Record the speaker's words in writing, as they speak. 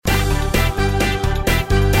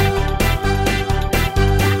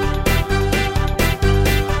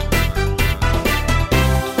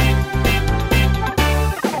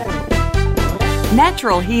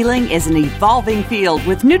Natural healing is an evolving field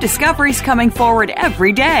with new discoveries coming forward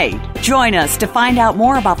every day. Join us to find out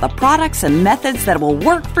more about the products and methods that will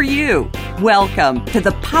work for you. Welcome to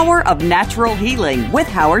The Power of Natural Healing with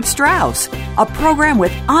Howard Strauss, a program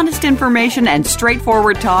with honest information and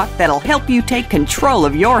straightforward talk that'll help you take control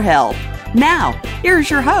of your health. Now, here's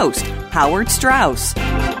your host, Howard Strauss.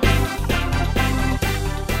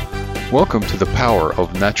 Welcome to The Power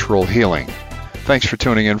of Natural Healing. Thanks for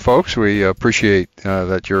tuning in, folks. We appreciate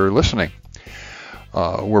that you're listening.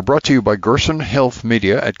 We're brought to you by Gerson Health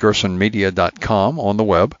Media at gersonmedia.com on the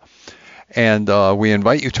web. And we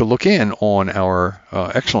invite you to look in on our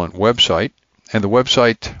excellent website. And the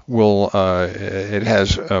website it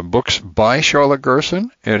has books by Charlotte Gerson.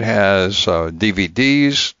 It has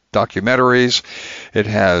DVDs, documentaries. It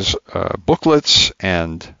has booklets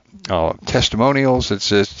and testimonials.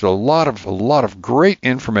 It's a lot of great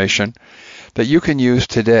information that you can use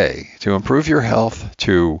today to improve your health,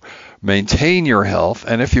 to maintain your health,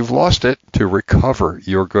 and if you've lost it, to recover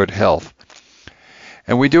your good health.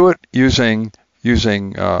 And we do it using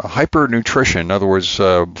hypernutrition, in other words,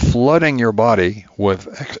 flooding your body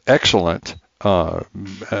with excellent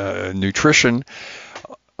nutrition,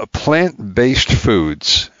 plant-based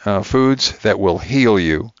foods, foods that will heal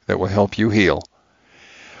you, that will help you heal.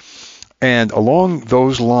 And along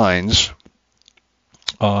those lines,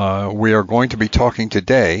 we are going to be talking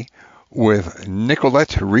today with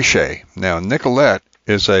Nicolette Richer. Now, Nicolette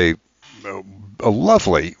is a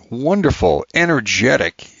lovely, wonderful,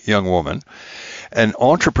 energetic young woman, an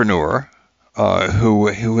entrepreneur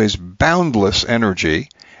who has boundless energy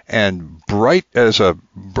and bright as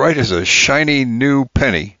a shiny new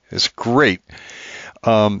penny. It's great.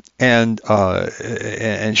 And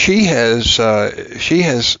she has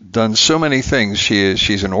done so many things.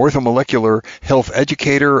 She's an orthomolecular health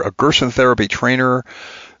educator, a Gerson therapy trainer,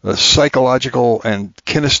 a psychological and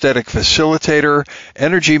kinesthetic facilitator,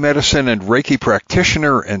 energy medicine and Reiki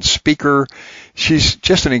practitioner and speaker. She's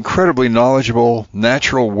just an incredibly knowledgeable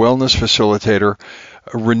natural wellness facilitator,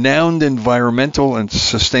 a renowned environmental and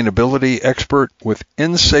sustainability expert with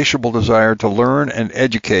insatiable desire to learn and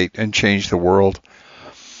educate and change the world.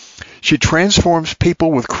 She transforms people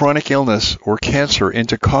with chronic illness or cancer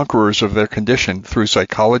into conquerors of their condition through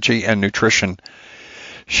psychology and nutrition.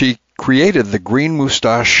 She created the Green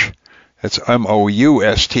Moustache, that's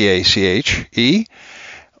MOUSTACHE,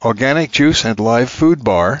 organic juice and live food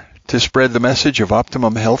bar to spread the message of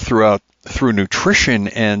optimum health through nutrition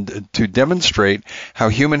and to demonstrate how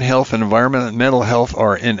human health and environmental health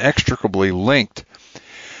are inextricably linked.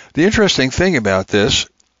 The interesting thing about this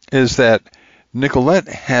is that Nicolette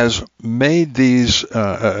has made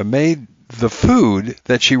the food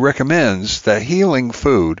that she recommends, that healing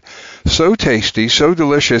food, so tasty, so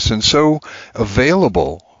delicious, and so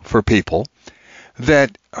available for people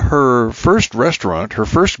that her first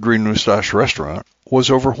Green Moustache restaurant,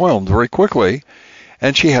 was overwhelmed very quickly,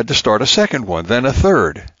 and she had to start a second one, then a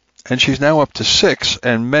third. And she's now up to 6,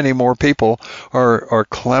 and many more people are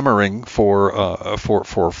clamoring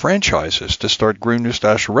for franchises to start Green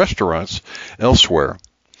Moustache restaurants elsewhere.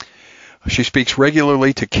 She speaks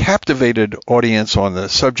regularly to captivated audience on the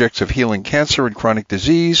subjects of healing cancer and chronic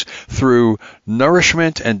disease through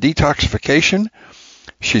nourishment and detoxification.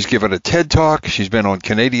 She's given a TED Talk. She's been on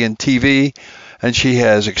Canadian TV, and she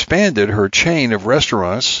has expanded her chain of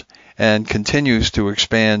restaurants and continues to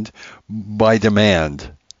expand by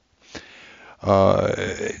demand.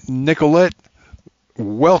 Nicolette,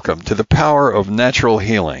 welcome to The Power of Natural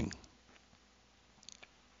Healing.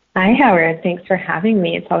 Hi, Howard. Thanks for having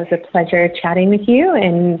me. It's always a pleasure chatting with you,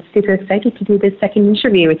 and super excited to do this second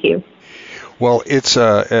interview with you. Well, it's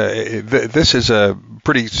this is a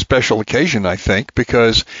pretty special occasion, I think,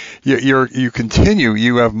 because you continue.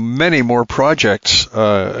 You have many more projects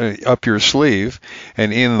up your sleeve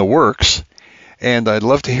and in the works. And I'd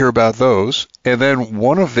love to hear about those. And then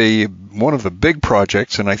one of the big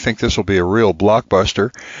projects, and I think this will be a real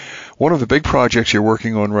blockbuster, one of the big projects you're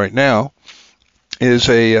working on right now is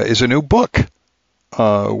a new book,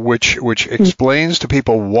 which explains to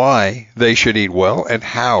people why they should eat well and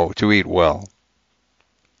how to eat well.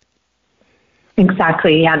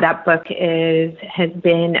 Exactly. Yeah, that book has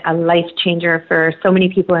been a life changer for so many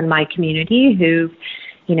people in my community who've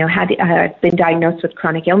had been diagnosed with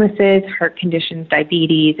chronic illnesses, heart conditions,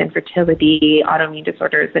 diabetes, infertility, autoimmune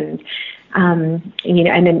disorders, and And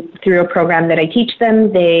then through a program that I teach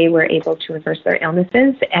them, they were able to reverse their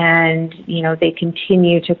illnesses, and, they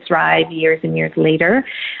continue to thrive years and years later.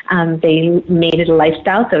 They made it a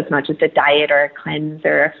lifestyle, so it's not just a diet or a cleanse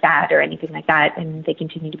or a fad or anything like that, and they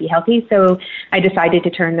continue to be healthy. So I decided to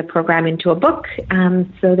turn the program into a book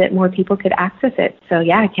so that more people could access it. So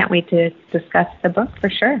yeah, I can't wait to discuss the book for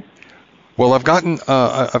sure. Well, I've gotten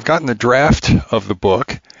the draft of the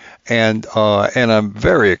book, and I'm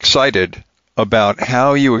very excited about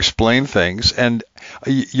how you explain things, and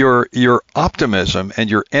your optimism and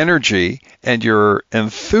your energy and your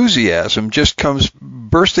enthusiasm just comes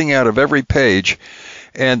bursting out of every page,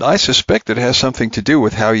 and I suspect it has something to do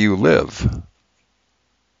with how you live.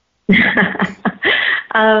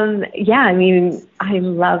 I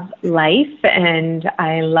love life, and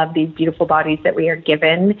I love these beautiful bodies that we are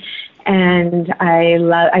given. And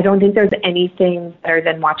I don't think there's anything better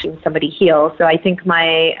than watching somebody heal. So I think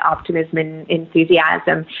my optimism and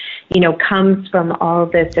enthusiasm, comes from all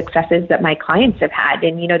the successes that my clients have had.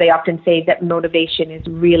 And, they often say that motivation is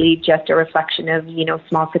really just a reflection of,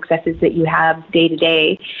 small successes that you have day to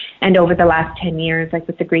day. And over the last 10 years, like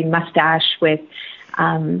with the green mustache, with,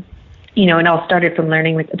 and it all started from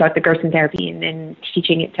learning about the Gerson therapy and then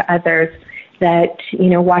teaching it to others, that,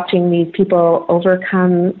 watching these people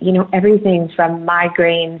overcome, everything from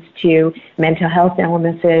migraines to mental health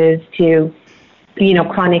illnesses to,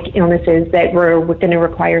 chronic illnesses that were going to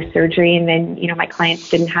require surgery. And then, my clients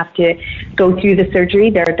didn't have to go through the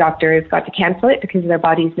surgery. Their doctors got to cancel it because their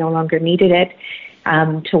bodies no longer needed it.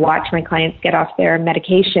 To watch my clients get off their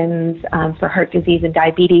medications for heart disease and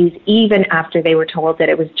diabetes, even after they were told that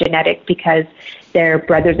it was genetic because their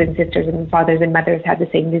brothers and sisters and fathers and mothers had the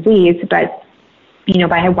same disease. But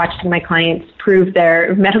by watching my clients prove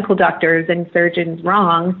their medical doctors and surgeons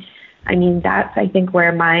wrong, that's, I think,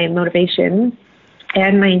 where my motivation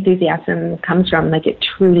and my enthusiasm comes from. Like, it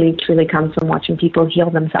truly, truly comes from watching people heal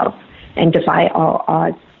themselves and defy all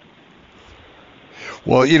odds.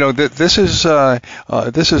 Well, this is a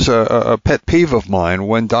pet peeve of mine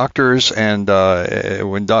when doctors and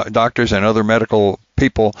doctors and other medical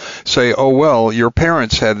people say, "Oh well, your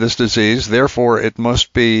parents had this disease, therefore it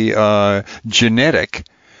must be genetic,"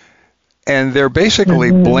 and they're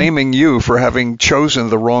basically blaming you for having chosen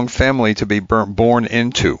the wrong family to be born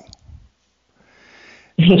into.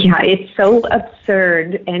 Yeah, it's so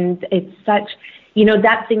absurd, and it's such,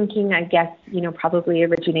 that thinking, I guess, probably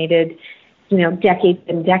originated decades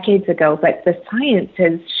and decades ago, but the science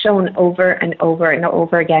has shown over and over and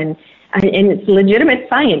over again, and it's legitimate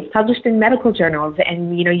science published in medical journals,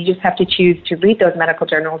 and, you just have to choose to read those medical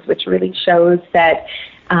journals, which really shows that,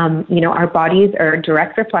 our bodies are a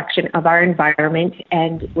direct reflection of our environment,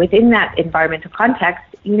 and within that environmental context,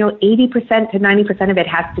 80% to 90% of it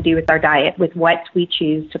has to do with our diet, with what we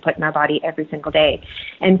choose to put in our body every single day.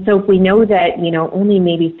 And so if we know that, only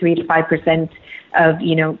maybe 3 to 5% of,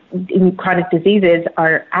 chronic diseases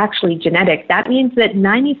are actually genetic, that means that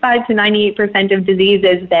 95 to 98% of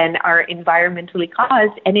diseases then are environmentally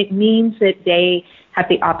caused, and it means that they have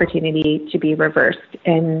the opportunity to be reversed.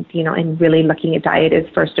 And, and really looking at diet is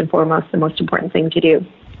first and foremost the most important thing to do.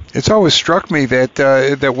 It's always struck me that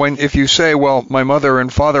if you say, well, my mother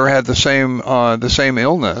and father had the same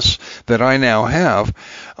illness that I now have,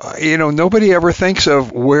 nobody ever thinks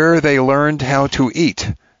of where they learned how to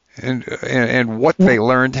eat and what they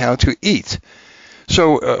learned how to eat.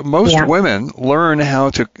 So most women learn how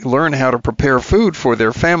to prepare food for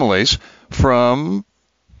their families from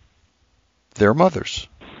their mothers.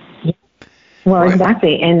 Well, right?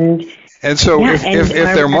 Exactly. And so if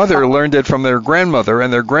their mother learned it from their grandmother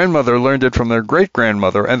and their grandmother learned it from their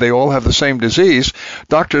great-grandmother and they all have the same disease,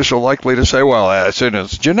 doctors are likely to say, well,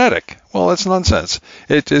 it's genetic. Well, that's nonsense.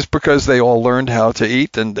 It is because they all learned how to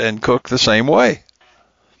eat and cook the same way.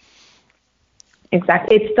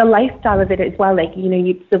 Exactly. It's the lifestyle of it as well. Like,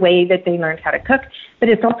 it's the way that they learned how to cook, but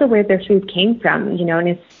it's also where their food came from, and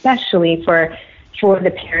especially for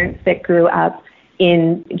the parents that grew up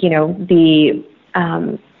in, the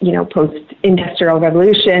post-industrial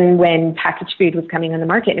revolution when packaged food was coming on the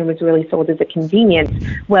market and it was really sold as a convenience.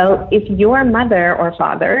 Well, if your mother or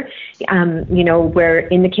father, were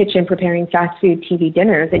in the kitchen preparing fast food TV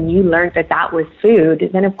dinners and you learned that was food,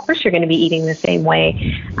 then of course you're going to be eating the same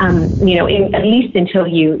way, at least until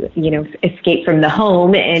you escape from the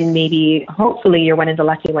home, and maybe hopefully you're one of the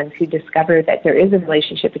lucky ones who discover that there is a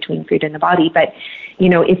relationship between food and the body. But,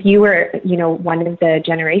 if you were, one of the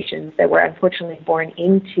generations that were unfortunately born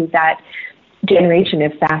into that generation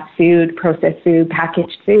of fast food, processed food,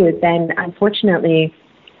 packaged food, then unfortunately,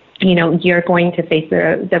 you're going to face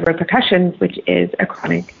the repercussions, which is a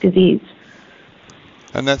chronic disease.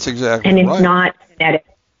 And that's exactly and it's right. not genetic.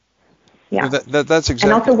 Yeah. That's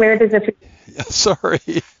exactly. And also, where does the food?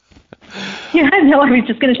 Sorry. Yeah, no, I was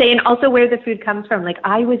just going to say, and also where the food comes from. Like,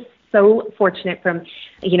 I was so fortunate from,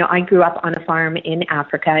 I grew up on a farm in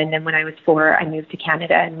Africa, and then when I was 4, I moved to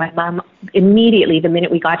Canada, and my mom immediately, the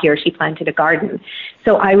minute we got here, she planted a garden.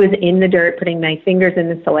 So I was in the dirt, putting my fingers in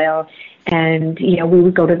the soil, and, we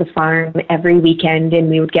would go to the farm every weekend, and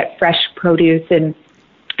we would get fresh produce, and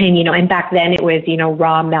back then it was,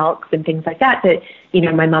 raw milks and things like that,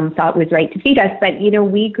 my mom thought was right to feed us. But,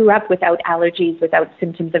 we grew up without allergies, without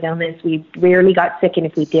symptoms of illness. We rarely got sick. And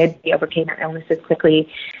if we did, we overcame our illnesses quickly.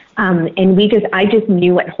 And I just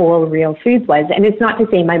knew what whole, real foods was. And it's not to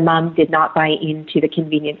say my mom did not buy into the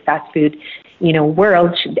convenience fast food,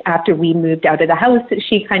 world. After we moved out of the house,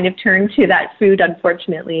 she kind of turned to that food,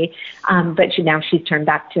 unfortunately. But now she's turned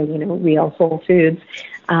back to, real whole foods.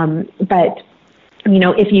 But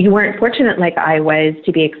if you weren't fortunate like I was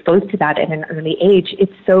to be exposed to that at an early age,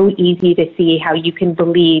 it's so easy to see how you can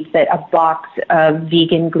believe that a box of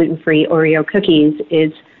vegan, gluten-free Oreo cookies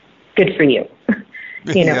is good for you.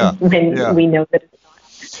 We know that it's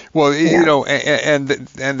not. Well,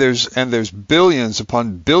 and there's billions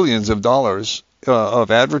upon billions of dollars of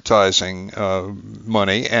advertising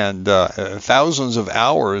money and thousands of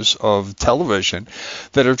hours of television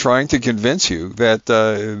that are trying to convince you that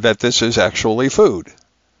this is actually food.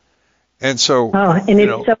 And so,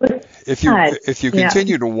 if you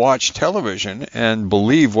continue to watch television and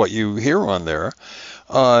believe what you hear on there,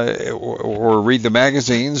 or read the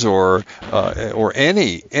magazines, or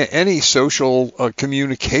any social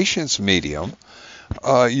communications medium,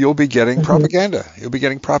 you'll be getting propaganda. You'll be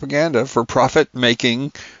getting propaganda for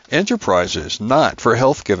profit-making enterprises, not for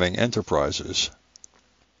health-giving enterprises.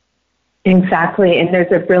 Exactly. And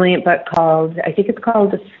there's a brilliant book called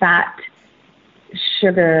Fat,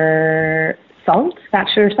 Sugar, Salt. Fat,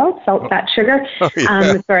 Sugar. Oh,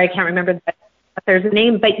 yeah. Sorry, I can't remember the author's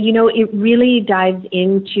name. But, it really dives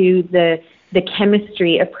into the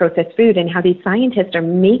chemistry of processed food and how these scientists are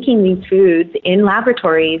making these foods in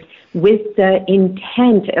laboratories with the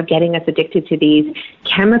intent of getting us addicted to these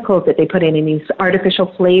chemicals that they put in these artificial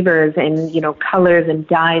flavors and, colors and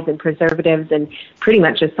dyes and preservatives and pretty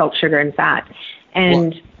much just salt, sugar, and fat.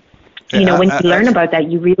 And, when you learn about that,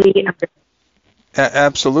 you really understand.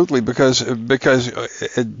 Absolutely, because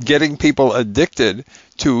getting people addicted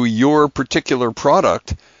to your particular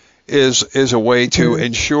product is a way to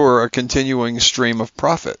ensure a continuing stream of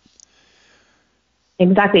profit.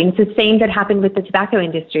 Exactly. And it's the same that happened with the tobacco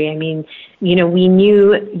industry. I mean, we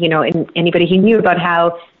knew, and anybody who knew about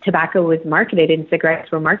how tobacco was marketed and cigarettes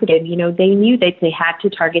were marketed, they knew that they had to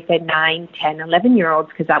target the 9, 10, 11-year-olds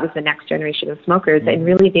because that was the next generation of smokers. And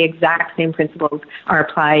really the exact same principles are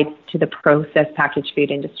applied to the processed packaged food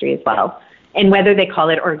industry as well. And whether they call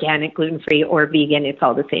it organic, gluten-free, or vegan, it's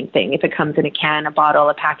all the same thing. If it comes in a can, a bottle,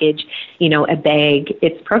 a package, a bag,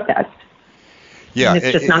 it's processed. Yeah, and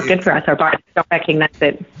it's just not good for us. Our bodies don't recognize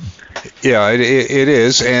it. Yeah, it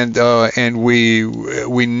is, and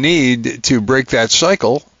we need to break that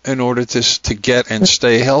cycle in order to get and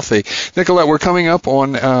stay healthy. Nicolette, we're coming up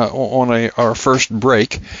on our first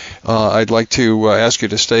break. I'd like to ask you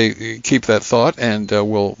to keep that thought, and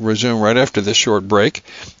we'll resume right after this short break.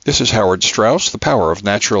 This is Howard Strauss, The Power of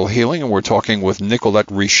Natural Healing, and we're talking with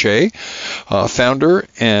Nicolette Richer, founder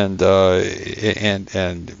and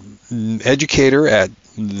educator at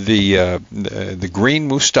the Green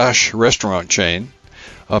Moustache restaurant chain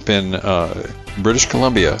up in British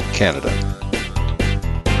Columbia, Canada.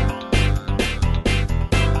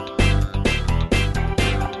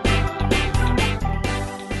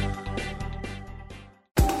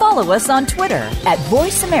 Follow us on Twitter at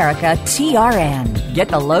VoiceAmericaTRN. Get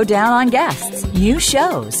the lowdown on guests, new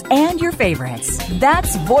shows, and your favorites.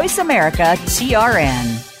 That's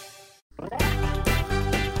VoiceAmericaTRN.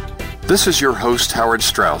 This is your host, Howard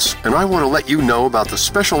Strauss, and I want to let you know about the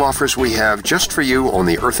special offers we have just for you on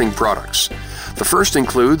the earthing products. The first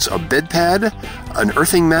includes a bed pad, an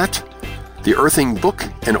earthing mat, the earthing book,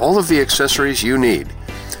 and all of the accessories you need.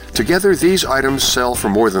 Together, these items sell for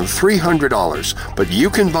more than $300, but you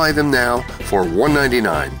can buy them now for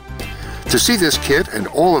 $199. To see this kit and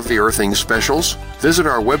all of the earthing specials, visit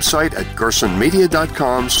our website at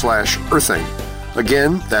gersonmedia.com/earthing.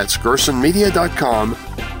 Again, that's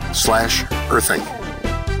gersonmedia.com/earthing.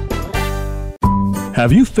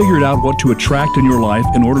 Have you figured out what to attract in your life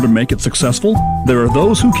in order to make it successful? There are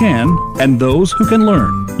those who can and those who can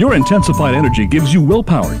learn. Your intensified energy gives you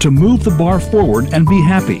willpower to move the bar forward and be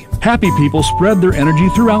happy. Happy people spread their energy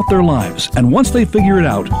throughout their lives, and once they figure it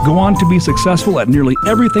out, go on to be successful at nearly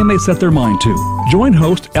everything they set their mind to. Join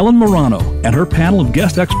host Ellen Morano and her panel of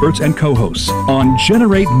guest experts and co-hosts on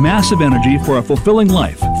Generate Massive Energy for a Fulfilling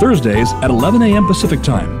Life, Thursdays at 11 a.m. Pacific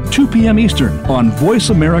Time, 2 p.m. Eastern on Voice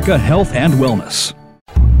America Health and Wellness.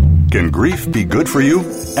 Can grief be good for you?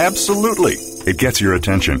 Absolutely. It gets your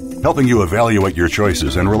attention, helping you evaluate your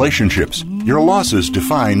choices and relationships. Your losses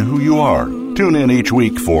define who you are. Tune in each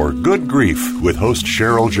week for Good Grief with host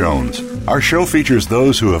Cheryl Jones. Our show features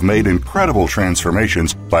those who have made incredible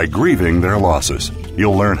transformations by grieving their losses.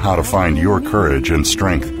 You'll learn how to find your courage and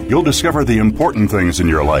strength. You'll discover the important things in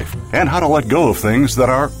your life and how to let go of things that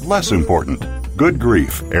are less important. Good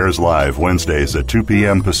Grief airs live Wednesdays at 2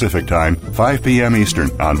 p.m. Pacific Time, 5 p.m. Eastern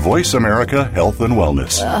on Voice America Health and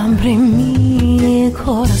Wellness.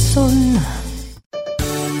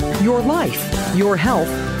 Your life, your health,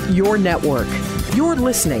 your network. You're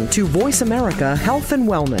listening to Voice America Health and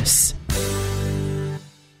Wellness.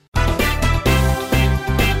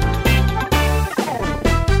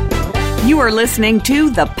 You are listening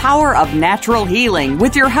to The Power of Natural Healing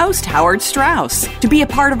with your host, Howard Strauss. To be a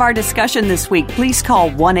part of our discussion this week, please call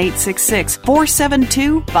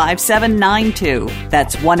 1-866-472-5792.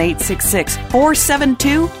 That's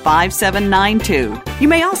 1-866-472-5792. You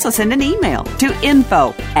may also send an email to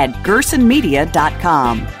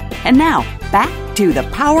info@gersonmedia.com. And now, back to The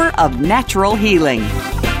Power of Natural Healing.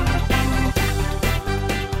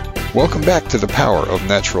 Welcome back to The Power of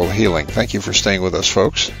Natural Healing. Thank you for staying with us,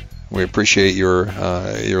 folks. We appreciate your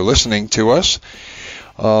listening to us.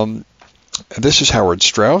 This is Howard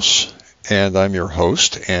Strauss, and I'm your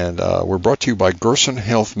host. And we're brought to you by Gerson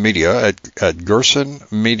Health Media at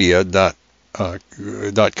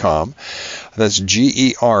gersonmedia.com. That's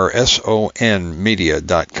GERSON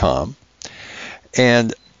media.com.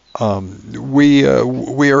 And we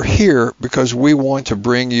are here because we want to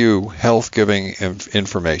bring you health-giving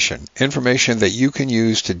information that you can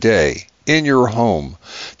use today in your home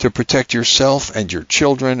to protect yourself and your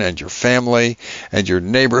children and your family and your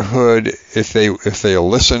neighborhood if they'll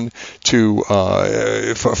listen to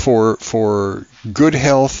for good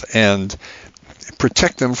health and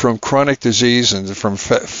protect them from chronic disease and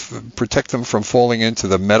protect them from falling into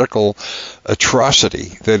the medical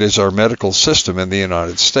atrocity that is our medical system in the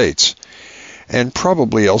United States. And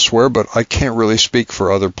probably elsewhere, but I can't really speak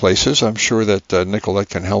for other places. I'm sure that Nicolette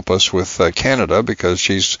can help us with Canada because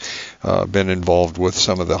she's been involved with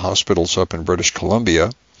some of the hospitals up in British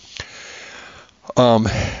Columbia.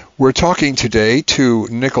 We're talking today to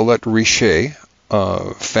Nicolette Richer,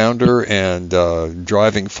 founder and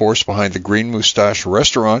driving force behind the Green Moustache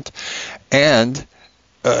restaurant and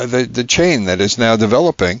the chain that is now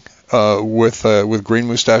developing with Green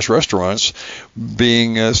Moustache restaurants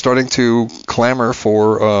being starting to clamor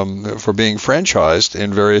for being franchised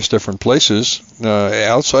in various different places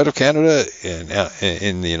outside of Canada and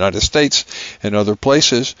in the United States and other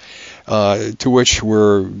places, to which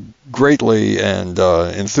we're greatly and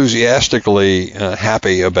enthusiastically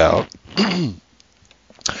happy about.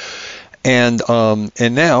 And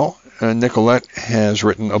now Nicolette has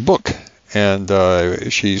written a book. And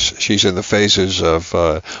she's in the phases of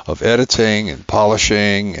editing and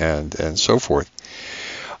polishing and so forth.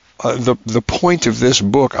 The point of this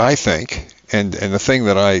book, I think, and the thing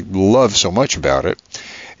that I love so much about it,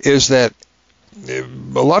 is that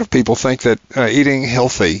a lot of people think that eating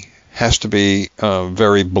healthy has to be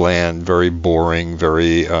very bland, very boring,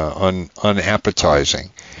 very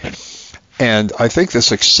unappetizing. And I think the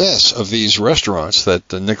success of these restaurants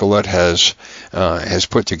that Nicolette has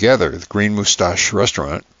put together, the Green Moustache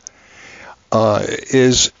restaurant,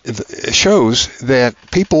 shows that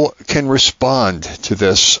people can respond to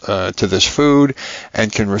this food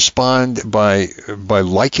and can respond by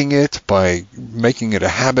liking it, by making it a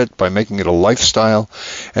habit, by making it a lifestyle,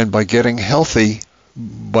 and by getting healthy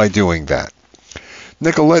by doing that.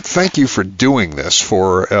 Nicolette, thank you for doing this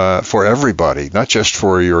for everybody, not just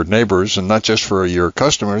for your neighbors and not just for your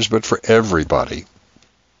customers, but for everybody.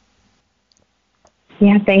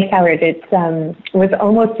 Yeah, thanks, Howard. It was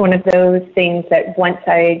almost one of those things that once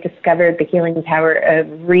I discovered the healing power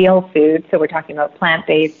of real food, so we're talking about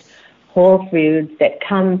plant-based, whole foods that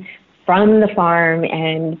come from the farm,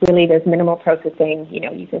 and really there's minimal processing. You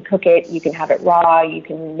know, you can cook it, you can have it raw, you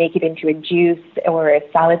can make it into a juice or a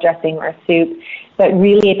salad dressing or a soup, but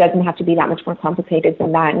really it doesn't have to be that much more complicated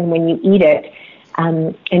than that. And when you eat it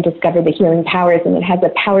and discover the healing powers, and it has the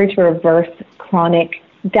power to reverse chronic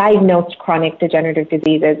diagnosed chronic degenerative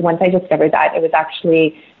diseases. Once I discovered that, it was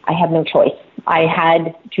actually, I had no choice. I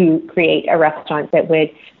had to create a restaurant that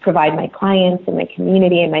would provide my clients and my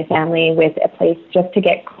community and my family with a place just to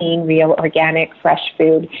get clean, real, organic, fresh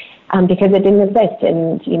food, because it didn't exist.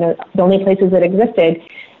 And, the only places that existed,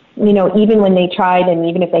 even when they tried, and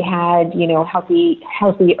even if they had,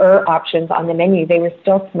 healthier options on the menu, they were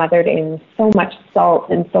still smothered in so much salt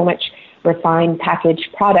and so much refined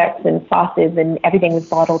packaged products and sauces, and everything was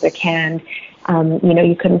bottled or canned.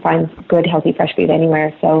 You couldn't find good, healthy, fresh food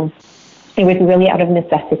anywhere. So it was really out of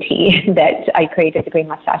necessity that I created the Green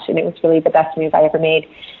Mustache, and it was really the best move I ever made,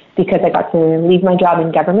 because I got to leave my job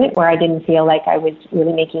in government where I didn't feel like I was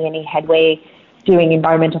really making any headway doing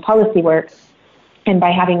environmental policy work. And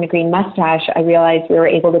by having the Green Mustache, I realized we were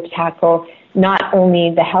able to tackle not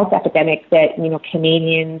only the health epidemic that,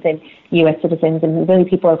 Canadians and U.S. citizens and really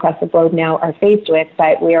people across the globe now are faced with,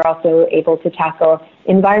 but we are also able to tackle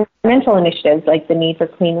environmental initiatives like the need for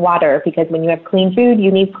clean water, because when you have clean food,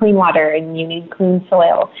 you need clean water and you need clean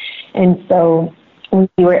soil. And so we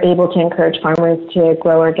were able to encourage farmers to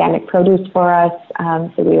grow organic produce for us.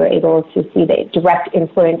 So we were able to see the direct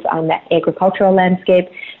influence on the agricultural landscape.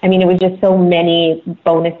 I mean, it was just so many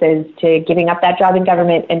bonuses to giving up that job in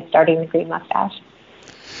government and starting the Green Mustache.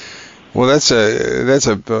 Well, that's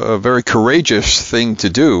a very courageous thing to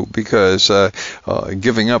do, because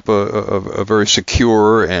giving up a very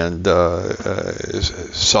secure and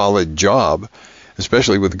solid job,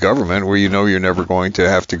 especially with government where you're never going to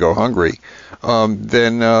have to go hungry,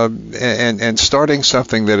 then and starting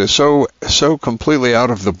something that is so completely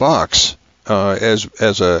out of the box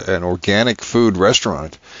as an organic food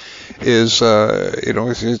restaurant is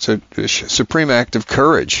it's a supreme act of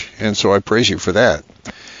courage, and so I praise you for that.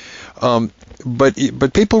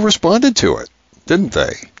 But people responded to it, didn't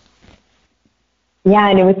they? Yeah,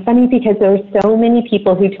 and it was funny because there were so many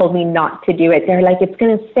people who told me not to do it. They're like, it's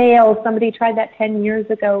going to fail. Somebody tried that 10 years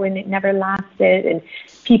ago and it never lasted. And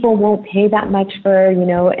people won't pay that much for,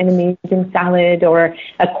 an amazing salad or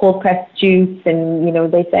a cold pressed juice. And,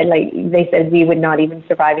 they said we would not even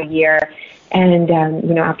survive a year. And,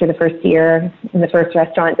 after the first year in the first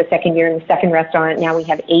restaurant, the second year in the second restaurant, now we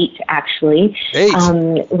have 8 actually. 8?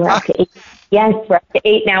 We're up to 8. Yes, we're up to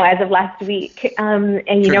 8 now as of last week. And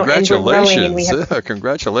congratulations. And we're growing, and we have,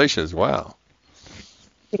 congratulations. Wow.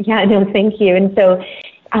 Yeah, no, thank you. And so,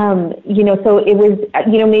 so it was,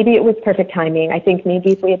 maybe it was perfect timing. I think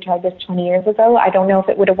maybe if we had tried this 20 years ago, I don't know if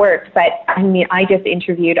it would have worked. But I mean, I just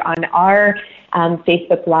interviewed on our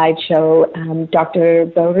Facebook Live show Dr.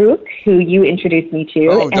 Baruch, who you introduced me to.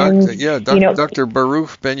 Oh, and, Dr.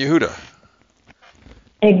 Baruch Ben Yehuda.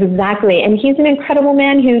 Exactly, and he's an incredible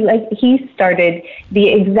man who, he started the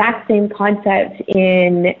exact same concept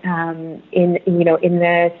in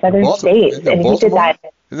the southern states, and he did that.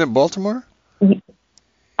 Is it Baltimore?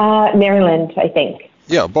 Maryland, I think.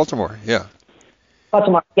 Yeah, Baltimore. Yeah.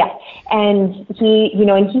 Baltimore, yeah. And he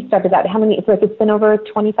started that. It's been over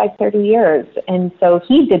 25, 30 years. And so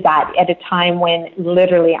he did that at a time when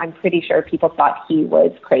literally, I'm pretty sure people thought he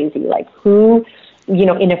was crazy. Like who,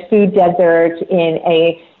 in a food desert, in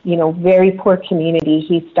a, very poor community,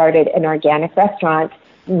 he started an organic restaurant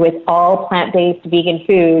with all plant-based vegan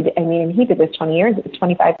food. I mean, he did this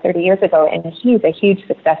 25, 30 years ago, and he's a huge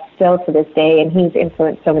success still to this day, and he's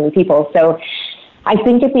influenced so many people. So I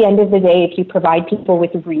think at the end of the day, if you provide people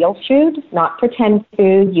with real food, not pretend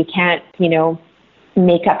food, you can't,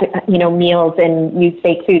 make up, meals and use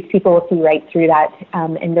fake foods, people will see right through that.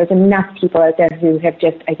 And there's enough people out there who have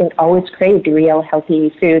just, I think, always craved real healthy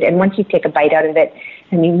food. And once you take a bite out of it,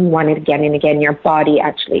 and you want it again and again, your body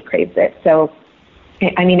actually craves it. So,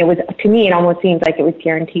 I mean, to me, it almost seems like it was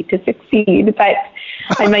guaranteed to succeed, but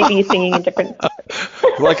I might be singing a different song.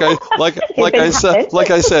 like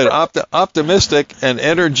I said, optimistic and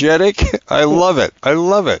energetic. I love it.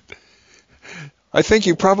 I think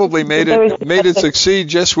you probably made it succeed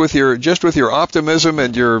just with your optimism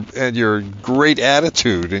and your great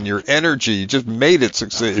attitude and your energy. You just made it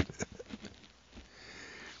succeed.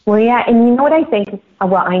 Well, yeah, and you know what I think?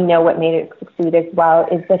 Well, I know what made it succeed as well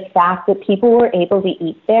is the fact that people were able to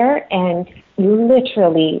eat there, and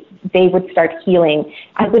literally they would start healing.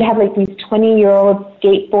 I would have these 20-year-old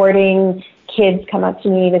skateboarding kids come up to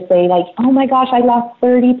me to say oh my gosh, I lost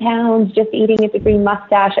 30 pounds just eating at the Green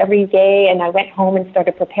Mustache every day, and I went home and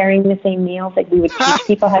started preparing the same meals. We would teach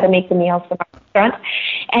people how to make the meals from our restaurant,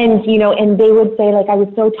 and and they would say I was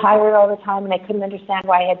so tired all the time and I couldn't understand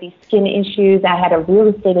why I had these skin issues. I had a real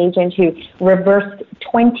estate agent who reversed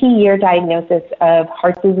 20-year diagnosis of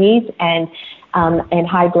heart disease and and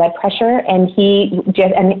high blood pressure. And he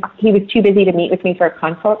was too busy to meet with me for a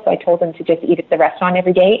consult, so I told him to just eat at the restaurant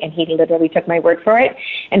every day, and he literally took my word for it.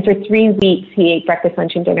 And for 3 weeks, he ate breakfast,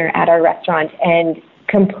 lunch, and dinner at our restaurant, and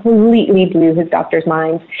completely blew his doctor's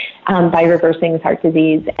mind by reversing his heart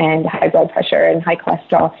disease and high blood pressure and high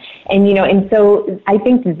cholesterol. And, and so I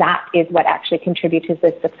think that is what actually contributes to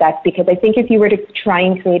this success, because I think if you were to try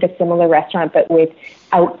and create a similar restaurant but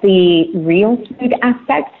without the real food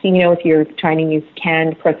aspects, if you're trying to use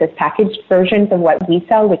canned, processed, packaged versions of what we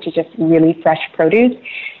sell, which is just really fresh produce,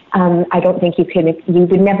 I don't think you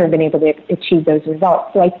would never have been able to achieve those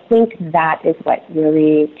results. So I think that is what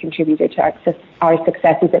really contributed to our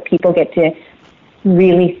success, is that people get to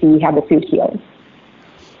really see how the food heals.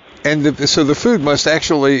 And so the food must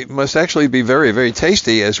actually be very, very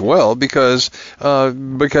tasty as well, because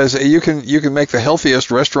you can make the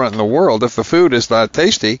healthiest restaurant in the world. If the food is not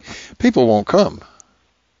tasty, people won't come.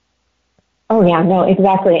 Oh, yeah, no,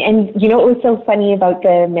 exactly. And what was so funny about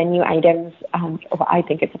the menu items, I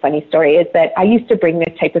think it's a funny story, is that I used to bring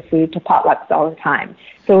this type of food to potlucks all the time.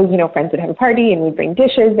 So, friends would have a party and we'd bring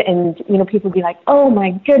dishes, and, people would be like, oh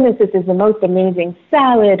my goodness, this is the most amazing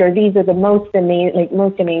salad, or these are the most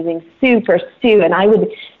amazing soup or stew. And I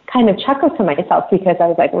would kind of chuckle to myself, because I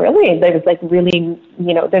was like, really? There's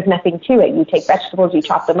there's nothing to it. You take vegetables, you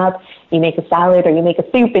chop them up, you make a salad, or you make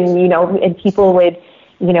a soup, and, and people would,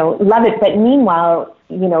 love it. But meanwhile,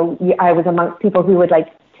 I was amongst people who would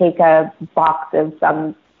take a box of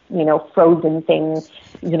some, frozen things,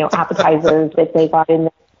 appetizers that they got in,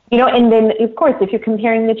 and then of course, if you're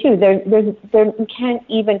comparing the two, you can't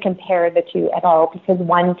even compare the two at all, because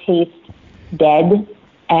one tastes dead,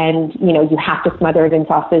 and, you have to smother it in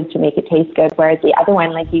sauces to make it taste good. Whereas the other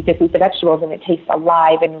one, you just eat the vegetables and it tastes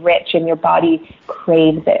alive and rich, and your body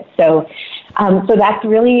craves it. So that's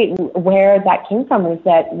really where that came from, is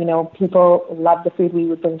that, people love the food we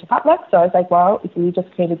would bring to potluck. So I was like, well, if we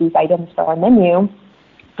just created these items for our menu,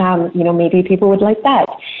 maybe people would like that.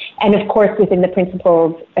 And of course, within the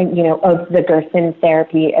principles, of the Gerson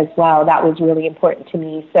therapy as well, that was really important to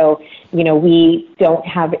me. So, we don't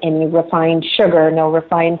have any refined sugar, no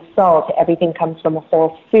refined salt. Everything comes from a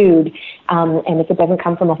whole food. And if it doesn't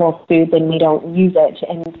come from a whole food, then we don't use it.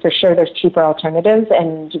 And for sure, there's cheaper alternatives.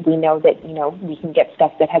 And we know that, we can get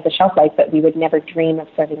stuff that has a shelf life, but we would never dream of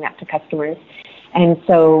serving that to customers. And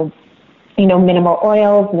so, minimal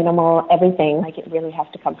oils, minimal everything. It really has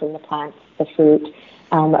to come from the plants, the fruit,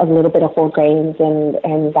 a little bit of whole grains,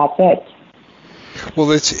 and that's it.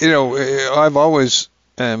 Well, it's, I've always,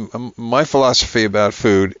 my philosophy about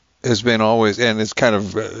food has been always, and it's kind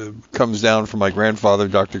of comes down from my grandfather,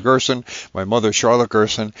 Dr. Gerson, my mother, Charlotte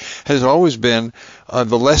Gerson, has always been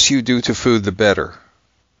the less you do to food, the better.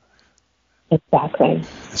 Exactly.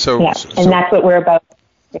 So that's what we're about.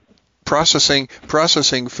 Processing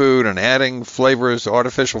food and adding flavors,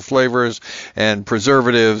 artificial flavors and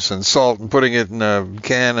preservatives and salt, and putting it in a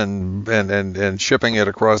can and shipping it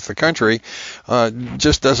across the country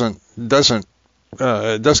just doesn't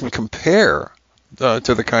compare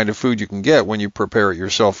to the kind of food you can get when you prepare it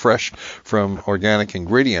yourself, fresh from organic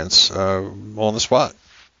ingredients on the spot.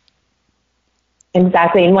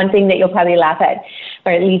 Exactly. And one thing that you'll probably laugh at,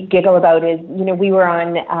 or at least giggle about, is, we were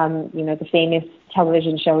on, the famous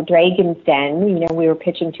television show Dragon's Den. We were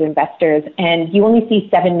pitching to investors, and you only see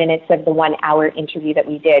 7 minutes of the 1 hour interview that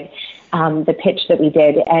we did, the pitch that we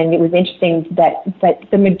did. And it was interesting that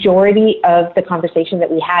the majority of the conversation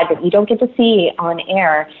that we had that you don't get to see on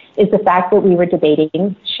air is the fact that we were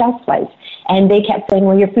debating shelf life. And they kept saying,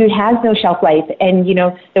 well, your food has no shelf life. And,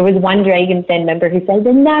 there was one Dragon's Den member who said,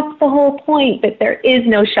 and that's the whole point, that there is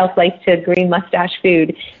no shelf life to green mustache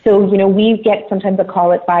food. So, we get sometimes a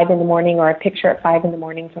call at 5 a.m. or a picture at 5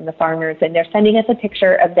 a.m. from the farmers, and they're sending us a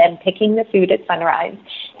picture of them picking the food at sunrise.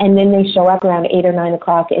 And then they show up around 8 or 9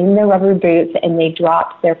 o'clock in their rubber boots, and they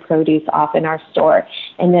drop their produce off in our store.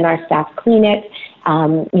 And then our staff clean it.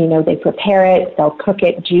 They prepare it, they'll cook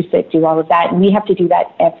it, juice it, do all of that. And we have to do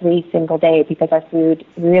that every single day, because our food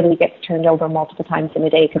really gets turned over multiple times in a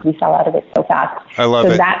day, because we sell out of it so fast. I love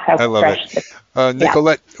it. That's how fresh it.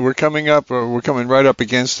 Nicolette, we're coming right up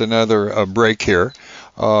against another break here.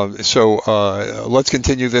 So let's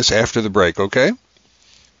continue this after the break, okay?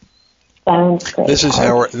 Sounds great. This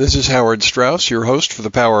is Howard Strauss, your host for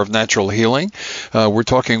The Power of Natural Healing. We're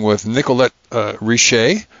talking with Nicolette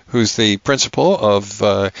Richer, who's the principal of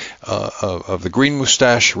the Green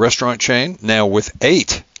Moustache restaurant chain, now with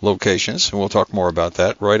 8 locations, and we'll talk more about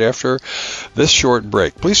that right after this short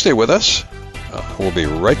break. Please stay with us. We'll be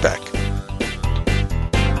right back.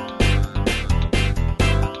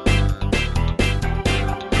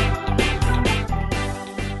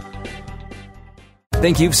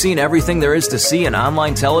 Think you've seen everything there is to see in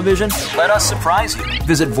online television? Let us surprise you.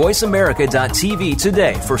 Visit voiceamerica.tv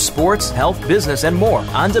today for sports, health, business, and more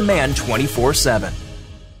on demand 24/7.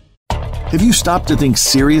 Have you stopped to think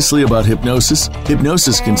seriously about hypnosis?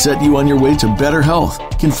 Hypnosis can set you on your way to better health,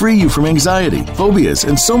 can free you from anxiety, phobias,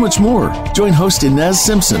 and so much more. Join host Inez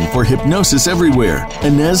Simpson for Hypnosis Everywhere,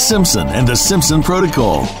 Inez Simpson and the Simpson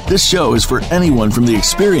Protocol. This show is for anyone from the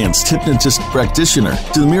experienced hypnotist practitioner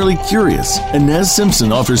to the merely curious. Inez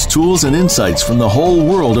Simpson offers tools and insights from the whole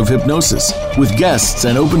world of hypnosis, with guests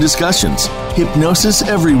and open discussions. Hypnosis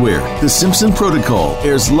Everywhere, the Simpson Protocol,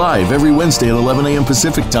 airs live every Wednesday at 11 a.m.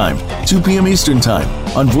 Pacific Time, 2 p.m. Eastern Time,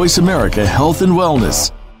 on Voice America Health and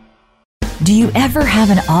Wellness. Do you ever have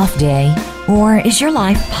an off day? Or is your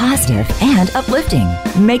life positive and uplifting?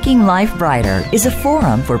 Making Life Brighter is a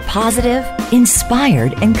forum for positive,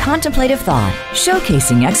 inspired, and contemplative thought,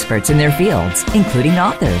 showcasing experts in their fields, including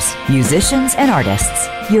authors, musicians, and artists.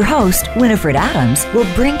 Your host, Winifred Adams, will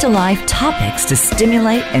bring to life topics to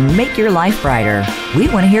stimulate and make your life brighter. We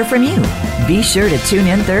want to hear from you. Be sure to tune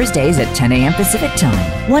in Thursdays at 10 a.m. Pacific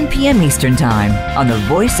Time, 1 p.m. Eastern Time on the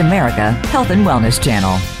Voice America Health and Wellness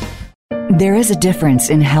Channel. There is a difference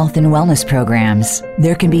in health and wellness programs.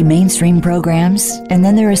 There can be mainstream programs, and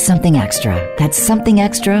then there is something extra. That something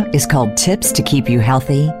extra is called Tips to Keep You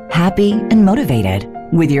Healthy, Happy, and Motivated,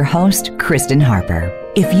 with your host, Kristen Harper.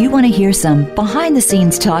 If you want to hear some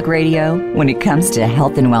behind-the-scenes talk radio when it comes to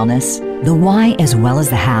health and wellness, the why as well as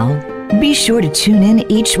the how, be sure to tune in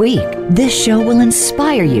each week. This show will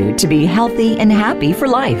inspire you to be healthy and happy for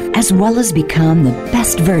life, as well as become the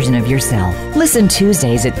best version of yourself. Listen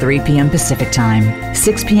Tuesdays at 3 p.m. Pacific Time,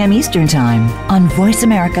 6 p.m. Eastern Time on Voice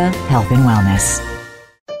America Health and Wellness.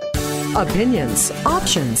 Opinions,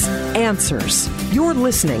 options, answers. You're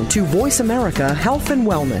listening to Voice America Health and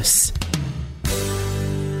Wellness.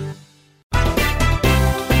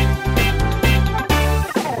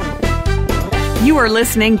 You are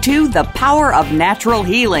listening to The Power of Natural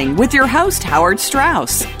Healing with your host, Howard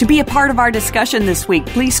Strauss. To be a part of our discussion this week,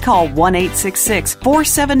 please call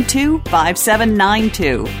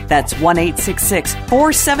 1-866-472-5792. That's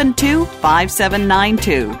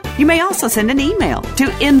 1-866-472-5792. You may also send an email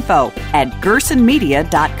to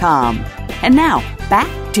info@gersonmedia.com. And now, back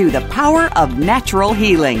to The Power of Natural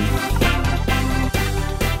Healing.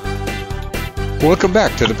 Welcome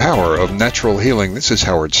back to The Power of Natural Healing. This is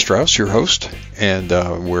Howard Strauss, your host, and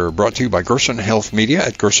we're brought to you by Gerson Health Media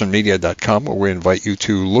at gersonmedia.com, where we invite you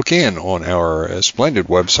to look in on our splendid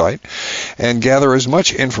website and gather as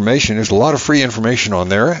much information. There's a lot of free information on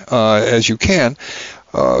there as you can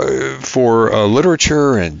for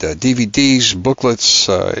literature and DVDs, booklets,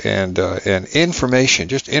 and information,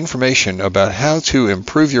 just information about how to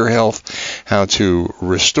improve your health, how to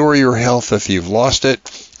restore your health if you've lost it,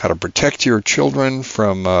 how to protect your children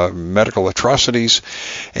from medical atrocities,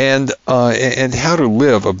 and how to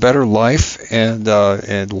live a better life and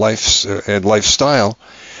lifestyle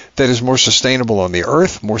that is more sustainable on the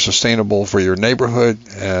earth, more sustainable for your neighborhood,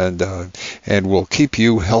 and will keep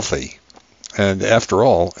you healthy. And after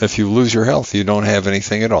all, if you lose your health, you don't have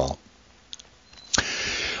anything at all.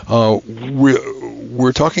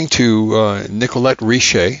 We're talking to Nicolette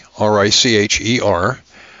Richer, R-I-C-H-E-R,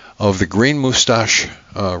 of the Green Moustache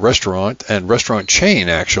restaurant and restaurant chain.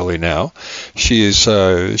 Actually, now she's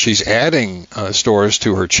adding stores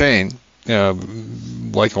to her chain,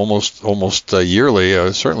 like almost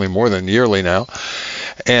yearly, certainly more than yearly now,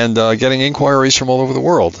 and getting inquiries from all over the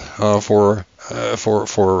world for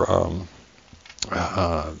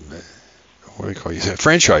what do you call it?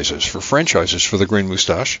 Franchises for the Green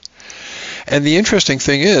Moustache. And the interesting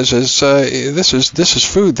thing is this is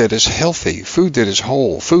food that is healthy, food that is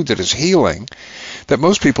whole, food that is healing, that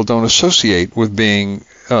most people don't associate with being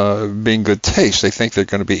good taste. They think they're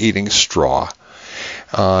going to be eating straw.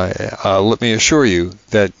 Let me assure you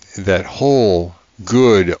that whole,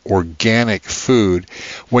 good, organic food,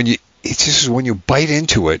 when you bite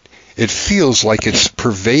into it, it feels like it's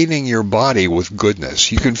pervading your body with goodness.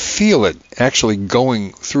 You can feel it actually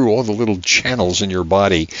going through all the little channels in your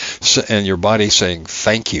body, and your body saying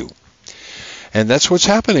thank you. And that's what's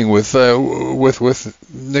happening with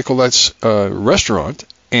Nicolette's restaurant,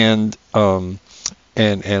 and I'm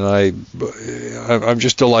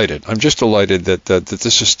just delighted. I'm just delighted that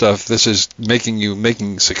this is stuff. This is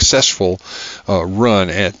making successful run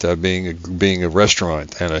at being a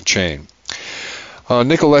restaurant and a chain.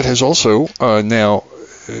 Nicolette has also now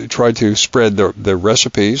tried to spread the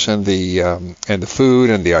recipes and the food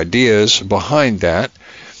and the ideas behind that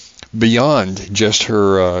beyond just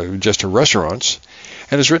her restaurants,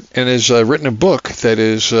 and has written a book that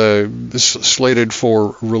is slated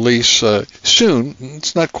for release soon.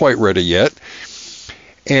 It's not quite ready yet.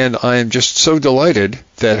 And I am just so delighted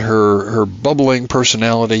that her bubbling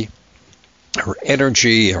personality, her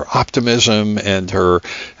energy, her optimism, and her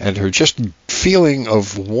just feeling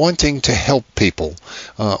of wanting to help people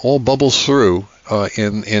all bubbles through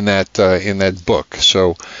in that book.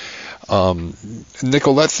 So,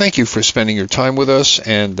 Nicolette, thank you for spending your time with us,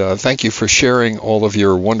 and thank you for sharing all of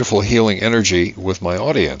your wonderful healing energy with my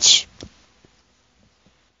audience.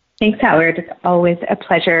 Thanks, Howard. It's always a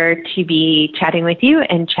pleasure to be chatting with you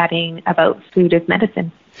and chatting about food as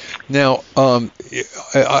medicine. Now, you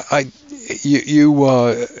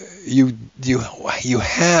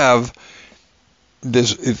have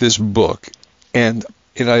this book, and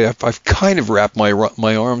I've kind of wrapped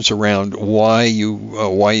my arms around why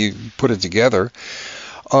you put it together.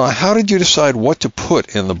 How did you decide what to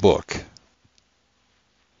put in the book?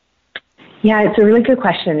 Yeah, it's a really good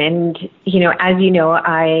question. And, as you know,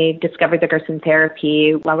 I discovered the Gerson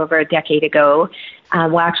therapy well over a decade ago.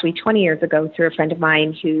 Actually 20 years ago through a friend of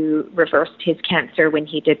mine who reversed his cancer when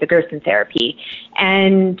he did the Gerson therapy.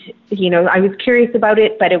 And, I was curious about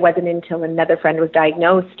it, but it wasn't until another friend was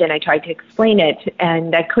diagnosed and I tried to explain it.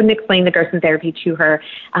 And I couldn't explain the Gerson therapy to her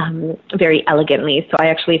very elegantly. So I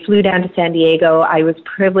actually flew down to San Diego. I was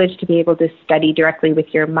privileged to be able to study directly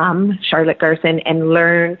with your mom, Charlotte Gerson, and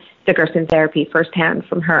learn the Gerson therapy firsthand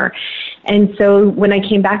from her. And so when I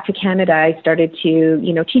came back to Canada, I started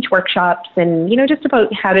to, teach workshops and, just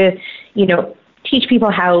about how to, teach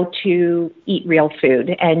people how to eat real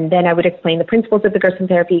food. And then I would explain the principles of the Gerson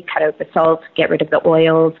therapy, cut out the salt, get rid of the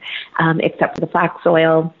oils, except for the flax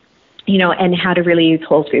oil, and how to really use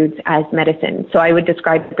whole foods as medicine. So I would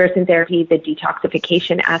describe the Gerson therapy, the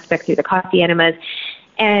detoxification aspect through the coffee enemas.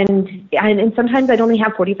 And sometimes I'd only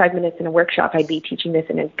have 45 minutes in a workshop. I'd be teaching this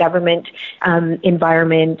in a government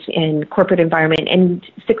environment and corporate environment. And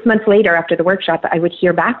 6 months later, after the workshop, I would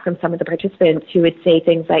hear back from some of the participants who would say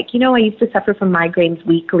things like, I used to suffer from migraines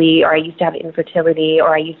weekly, or I used to have infertility,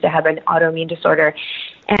 or I used to have an autoimmune disorder.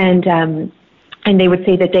 And they would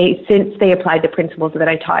say that since they applied the principles that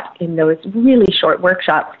I taught in those really short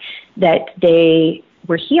workshops, that they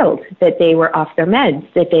were healed, that they were off their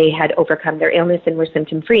meds, that they had overcome their illness and were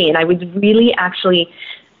symptom-free. And I was really actually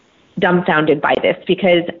dumbfounded by this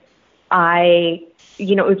because it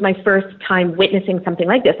was my first time witnessing something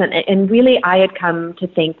like this. And really I had come to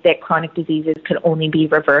think that chronic diseases could only be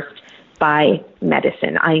reversed by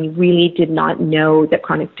medicine. I really did not know that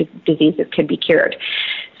chronic diseases could be cured.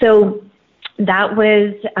 So that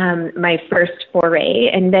was my first foray.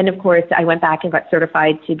 And then, of course, I went back and got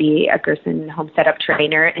certified to be a Gerson home setup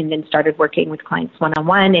trainer and then started working with clients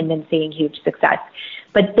one-on-one and then seeing huge success.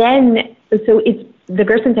 But then, so it's the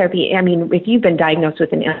Gerson therapy. I mean, if you've been diagnosed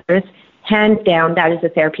with an illness, hands down, that is a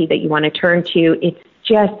therapy that you want to turn to. It's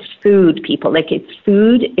just food, people. Like, it's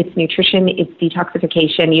food, it's nutrition, it's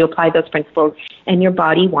detoxification. You apply those principles and your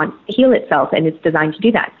body wants to heal itself, and it's designed to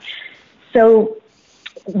do that. So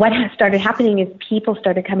what started happening is people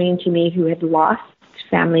started coming to me who had lost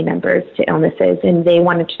family members to illnesses, and they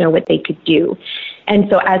wanted to know what they could do. And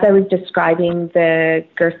so as I was describing the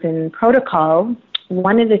Gerson protocol,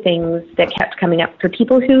 one of the things that kept coming up for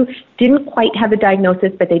people who didn't quite have a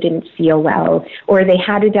diagnosis, but they didn't feel well, or they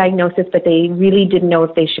had a diagnosis, but they really didn't know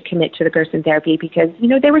if they should commit to the Gerson therapy because,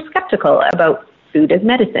 they were skeptical about food as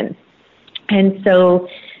medicine. And so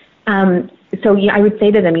I would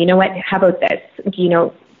say to them, how about this?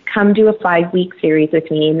 Come do a 5-week series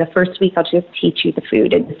with me. In the first week, I'll just teach you the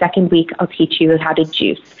food. And the second week, I'll teach you how to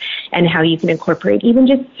juice and how you can incorporate even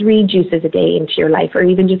just 3 juices a day into your life, or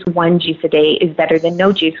even just 1 juice a day is better than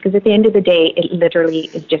no juice, because at the end of the day, it literally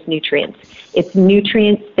is just nutrients. It's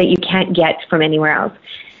nutrients that you can't get from anywhere else.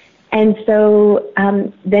 And so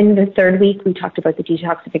then the third week, we talked about the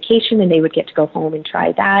detoxification, and they would get to go home and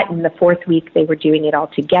try that. And the fourth week, they were doing it all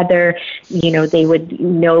together. They would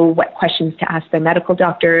know what questions to ask their medical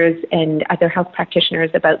doctors and other health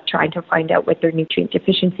practitioners about trying to find out what their nutrient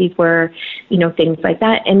deficiencies were, things like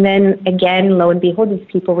that. And then again, lo and behold, these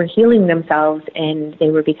people were healing themselves, and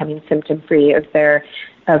they were becoming symptom-free of their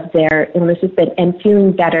illnesses, and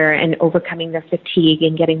feeling better and overcoming their fatigue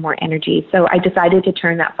and getting more energy. So I decided to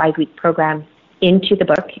turn that 5-week program into the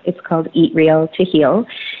book. It's called Eat Real to Heal.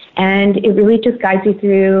 And it really just guides you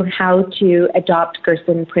through how to adopt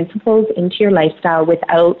Gerson principles into your lifestyle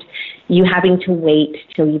without you having to wait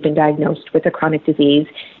till you've been diagnosed with a chronic disease,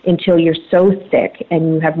 until you're so sick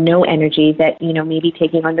and you have no energy that, maybe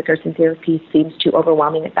taking on the Gerson therapy seems too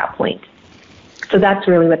overwhelming at that point. So that's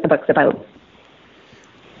really what the book's about.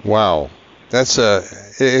 Wow. That's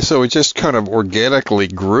so it just kind of organically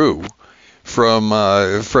grew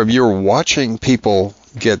from your watching people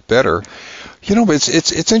get better. You know,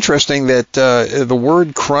 it's interesting that the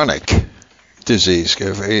word chronic disease,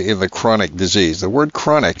 in the chronic disease, the word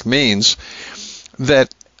chronic means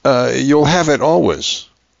that you'll have it always.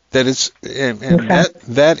 That it's and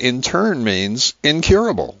that in turn means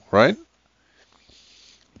incurable, right?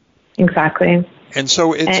 Exactly. And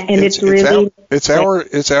so it's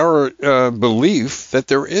our belief that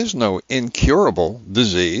there is no incurable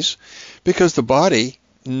disease, because the body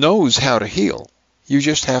knows how to heal. You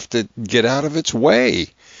just have to get out of its way,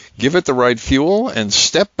 give it the right fuel, and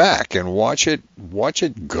step back and watch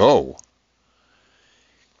it go.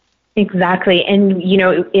 Exactly. And, you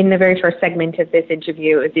know, in the very first segment of this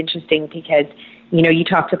interview, it's interesting because, you know, you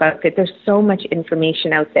talked about that there's so much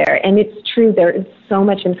information out there. And it's true, there is so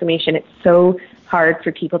much information. It's so hard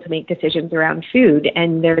for people to make decisions around food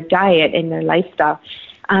and their diet and their lifestyle.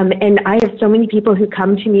 And I have so many people who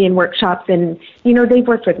come to me in workshops and, you know, they've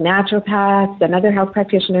worked with naturopaths and other health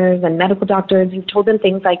practitioners and medical doctors who've told them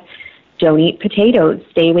things like, don't eat potatoes,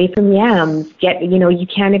 stay away from yams, you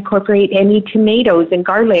can't incorporate any tomatoes and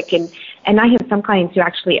garlic. And I have some clients who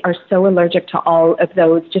actually are so allergic to all of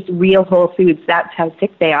those, just real whole foods. That's how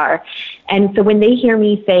sick they are. And so when they hear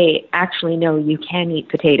me say, actually, no, you can eat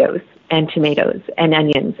potatoes and tomatoes and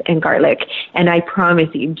onions and garlic, and I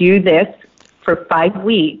promise you, do this for 5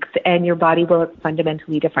 weeks and your body will look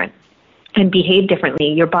fundamentally different and behave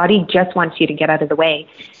differently. Your body just wants you to get out of the way.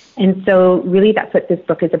 And so really that's what this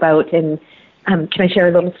book is about. And can I share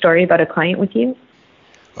a little story about a client with you?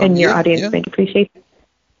 And your audience might appreciate it.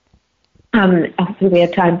 Hopefully we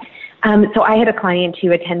have time. So I had a client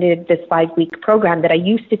who attended this 5-week program that I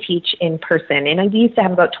used to teach in person. And I used to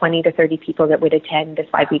have about 20 to 30 people that would attend this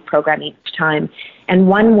 5-week program each time. And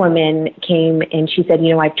one woman came and she said, you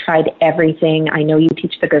know, I've tried everything. I know you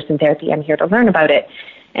teach the Gerson therapy. I'm here to learn about it.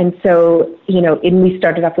 And so, you know, we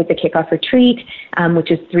started off with the kickoff retreat, which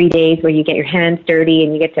is 3 days where you get your hands dirty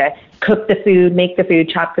and you get to cook the food, make the food,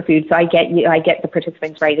 chop the food. So I get the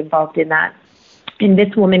participants right involved in that. And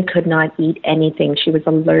this woman could not eat anything. She was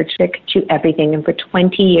allergic to everything. And for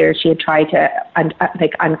 20 years, she had tried to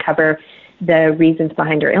uncover the reasons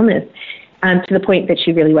behind her illness, to the point that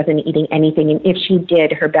she really wasn't eating anything. And if she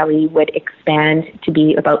did, her belly would expand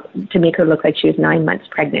to make her look like she was 9 months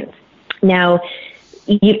pregnant. Now,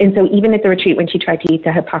 and so even at the retreat, when she tried to eat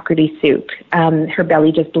the Hippocrates soup, her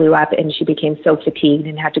belly just blew up and she became so fatigued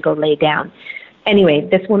and had to go lay down. Anyway,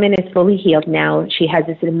 this woman is fully healed now. She has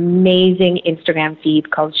this amazing Instagram feed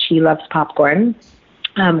called She Loves Popcorn,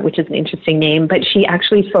 which is an interesting name, but she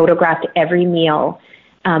actually photographed every meal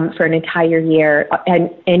for an entire year.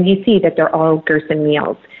 And you see that they're all Gerson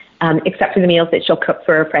meals, except for the meals that she'll cook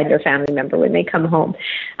for a friend or family member when they come home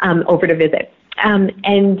over to visit.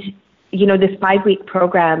 And you know, this 5-week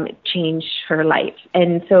program changed her life.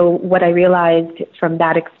 And so what I realized from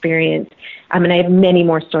that experience, and I have many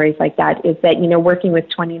more stories like that, is that, you know, working with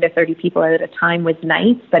 20 to 30 people at a time was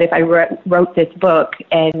nice. But if I wrote this book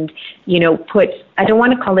and, you know, I don't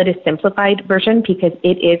want to call it a simplified version because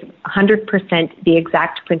it is 100% the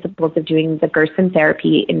exact principles of doing the Gerson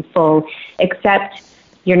therapy in full, except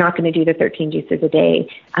you're not going to do the 13 juices a day,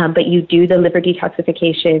 but you do the liver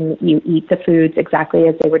detoxification, you eat the foods exactly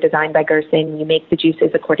as they were designed by Gerson, you make the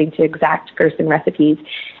juices according to exact Gerson recipes.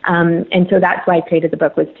 And so that's why I created the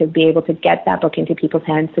book, was to be able to get that book into people's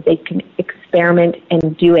hands so they can experiment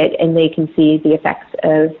and do it, and they can see the effects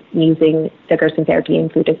of using the Gerson therapy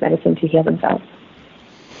and food as medicine to heal themselves.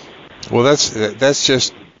 Well,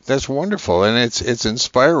 that's wonderful, and it's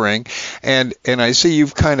inspiring, and I see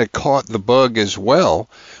you've kind of caught the bug as well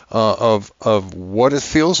of what it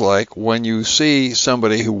feels like when you see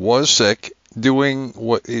somebody who was sick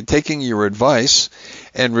taking your advice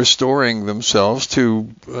and restoring themselves to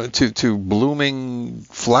blooming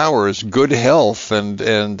flowers, good health,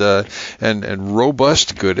 and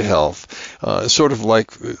robust good health, sort of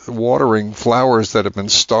like watering flowers that have been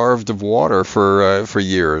starved of water for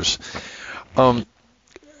years.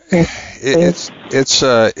 It's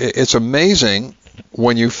amazing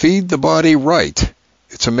when you feed the body right.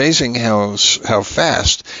 It's amazing how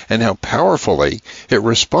fast and how powerfully it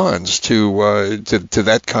responds to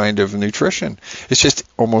that kind of nutrition. It's just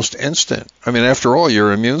almost instant. I mean, after all,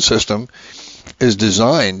 your immune system is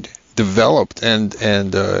designed, developed, and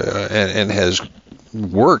has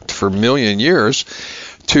worked for a million years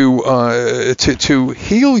to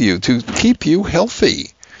heal you, to keep you healthy,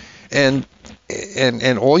 and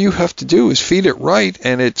all you have to do is feed it right,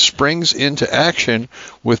 and it springs into action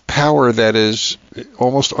with power that is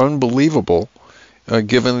almost unbelievable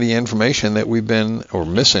given the information that we've been, or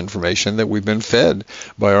misinformation that we've been fed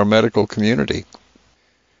by our medical community.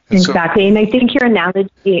 Exactly. And I think your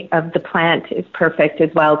analogy of the plant is perfect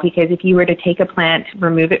as well, because if you were to take a plant,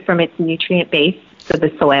 remove it from its nutrient base, so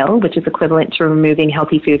the soil, which is equivalent to removing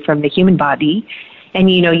healthy food from the human body,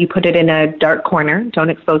 and you put it in a dark corner, don't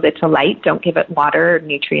expose it to light, don't give it water or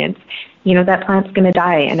nutrients, that plant's going to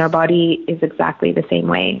die. And our body is exactly the same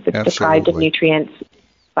way. If it's deprived of nutrients,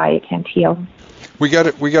 it can't heal. We got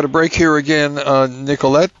a break here again,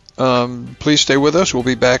 Nicolette. Please stay with us. We'll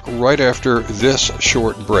be back right after this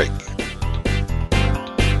short break.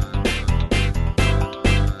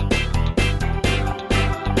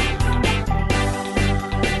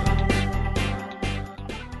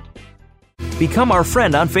 Become our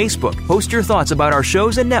friend on Facebook. Post your thoughts about our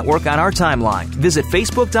shows and network on our timeline. Visit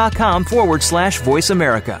Facebook.com/Voice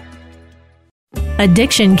America.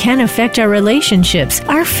 Addiction can affect our relationships,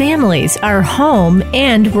 our families, our home,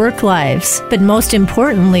 and work lives, but most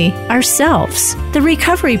importantly, ourselves. The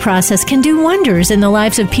recovery process can do wonders in the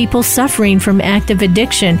lives of people suffering from active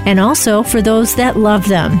addiction and also for those that love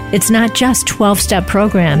them. It's not just 12-step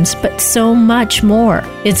programs, but so much more.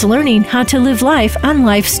 It's learning how to live life on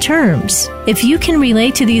life's terms. If you can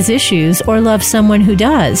relate to these issues or love someone who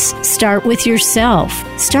does, start with yourself.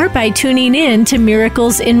 Start by tuning in to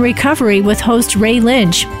Miracles in Recovery with host Ray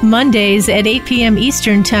Lynch, Mondays at 8 p.m.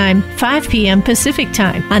 Eastern Time, 5 p.m. Pacific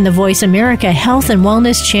Time on the Voice America Health and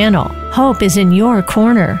Wellness Channel. Hope is in your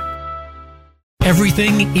corner.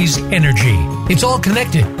 Everything is energy. It's all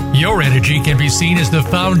connected. Your energy can be seen as the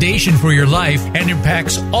foundation for your life and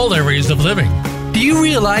impacts all areas of living. Do you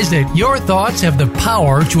realize that your thoughts have the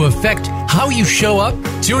power to affect how you show up?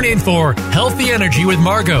 Tune in for Healthy Energy with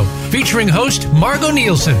Margot, featuring host Margot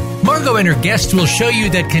Nielsen. Margot and her guests will show you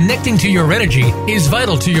that connecting to your energy is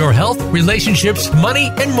vital to your health, relationships,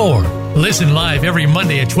 money, and more. Listen live every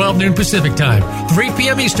Monday at 12 noon Pacific Time, 3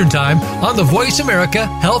 p.m. Eastern Time on the Voice America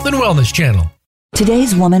Health and Wellness Channel.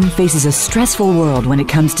 Today's woman faces a stressful world when it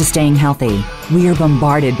comes to staying healthy. We are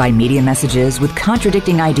bombarded by media messages with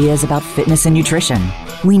contradicting ideas about fitness and nutrition.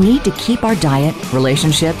 We need to keep our diet,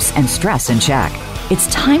 relationships, and stress in check. It's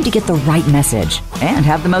time to get the right message and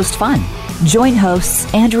have the most fun. Join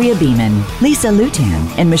hosts Andrea Beeman, Lisa Lutan,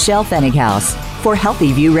 and Michelle Fennighaus for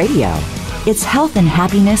Healthy View Radio. It's health and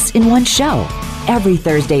happiness in one show. Every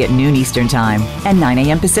Thursday at noon Eastern Time and 9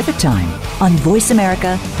 a.m. Pacific Time on Voice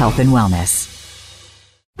America Health and Wellness.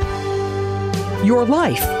 Your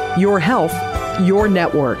life, your health, your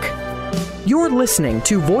network. You're listening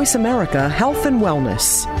to Voice America Health and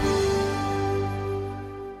Wellness.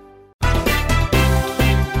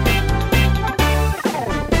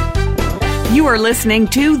 You are listening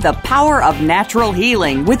to The Power of Natural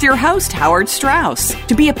Healing with your host, Howard Strauss.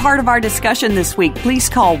 To be a part of our discussion this week, please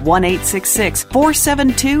call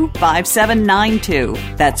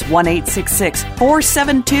 1-866-472-5792. That's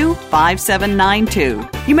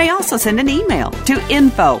 1-866-472-5792. You may also send an email to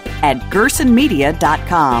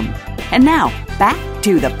info@gersonmedia.com. And now, back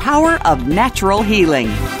to The Power of Natural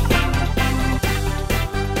Healing.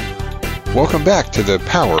 Welcome back to The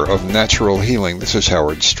Power of Natural Healing. This is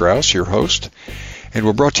Howard Strauss, your host, and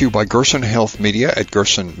we're brought to you by Gerson Health Media at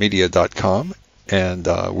gersonmedia.com. And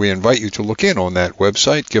we invite you to look in on that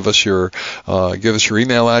website. Give us your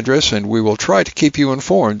email address, and we will try to keep you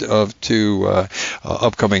informed of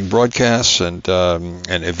upcoming broadcasts and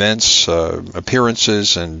events,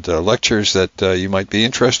 appearances, and lectures that you might be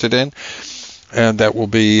interested in. And that will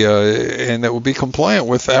be compliant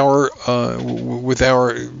with our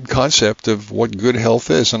concept of what good health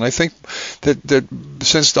is. And I think that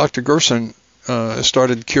since Dr. Gerson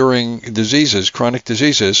started curing diseases, chronic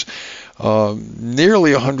diseases,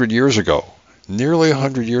 nearly 100 years ago,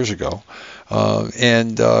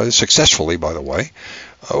 and successfully, by the way,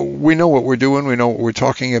 we know what we're doing, we know what we're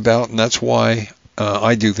talking about, and that's why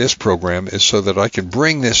I do this program, is so that I can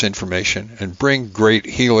bring this information and bring great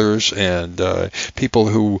healers and people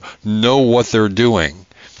who know what they're doing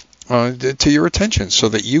to your attention, so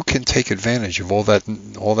that you can take advantage of all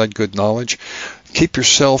that good knowledge. Keep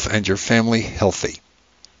yourself and your family healthy.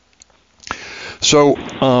 So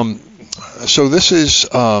this is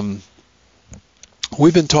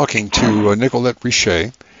we've been talking to Nicolette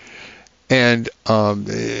Richer, and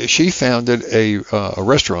she founded a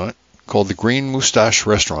restaurant called the Green Moustache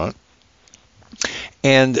Restaurant,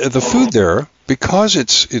 and the food there, because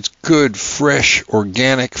it's good, fresh,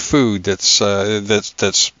 organic food that's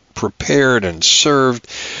prepared and served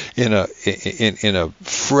in a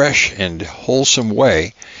fresh and wholesome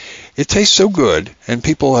way, it tastes so good, and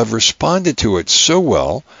people have responded to it so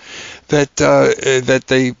well that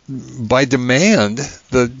they, by demand,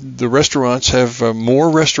 the restaurants have more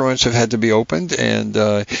restaurants have had to be opened, and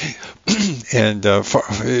the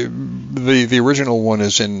original one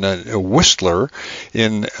is in Whistler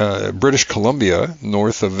in British Columbia,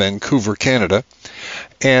 north of Vancouver, Canada,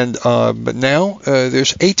 and but now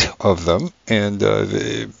there's 8 of them, and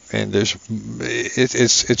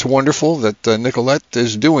it's wonderful that Nicolette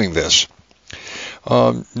is doing this.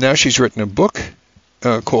 Now she's written a book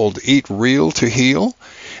called Eat Real to Heal,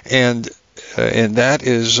 and that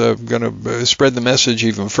is going to spread the message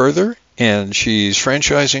even further. And she's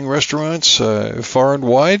franchising restaurants far and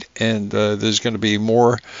wide, and there's going to be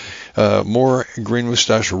more Green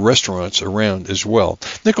Moustache restaurants around as well.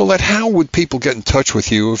 Nicolette, how would people get in touch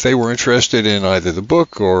with you if they were interested in either the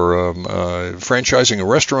book or franchising a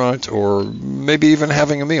restaurant, or maybe even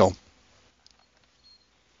having a meal?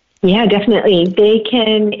 Yeah, definitely. They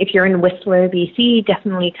can, if you're in Whistler, BC,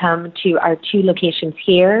 definitely come to our 2 locations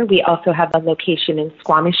here. We also have a location in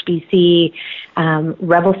Squamish, BC.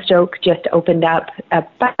 Revelstoke just opened up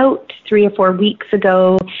about 3 or 4 weeks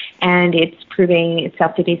ago, and it's proving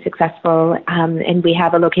itself to be successful. And we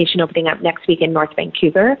have a location opening up next week in North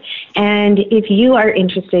Vancouver. And if you are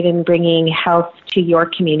interested in bringing health to your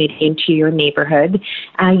community and to your neighborhood,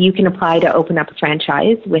 you can apply to open up a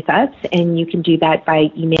franchise with us, and you can do that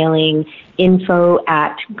by emailing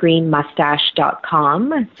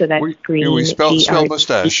info@greenmustache.com. So that's green. We spell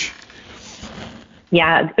mustache.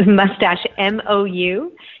 Yeah, mustache,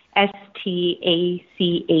 MOUSTACHE.com,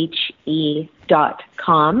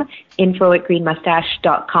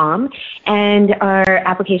 info@greenmustache.com. And our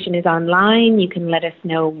application is online. You can let us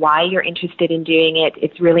know why you're interested in doing it.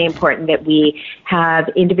 It's really important that we have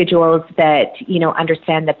individuals that,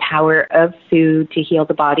 understand the power of food to heal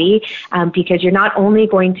the body, because you're not only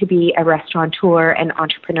going to be a restaurateur and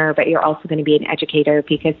entrepreneur, but you're also going to be an educator,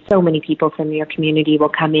 because so many people from your community will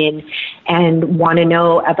come in and want to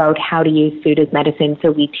know about how to use food as medicine.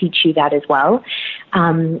 So we teach you that as well.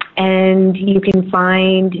 And you can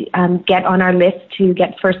get on our list to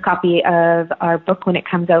get first copy of our book when it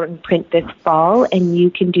comes out in print this fall. And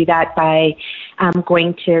you can do that by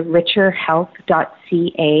going to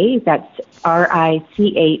richerhealth.ca. That's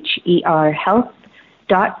RICHER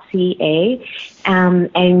health.ca.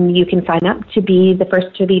 And you can sign up to be the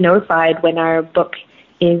first to be notified when our book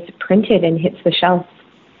is printed and hits the shelf.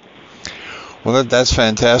 Well, that's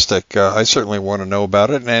fantastic. I certainly want to know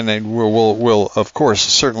about it, and we'll of course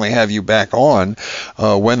certainly have you back on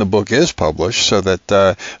when the book is published, so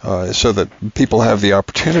that people have the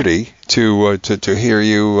opportunity to hear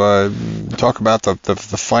you talk about the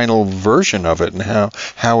final version of it and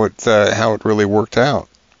how it really worked out.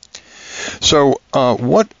 So,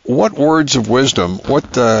 what words of wisdom,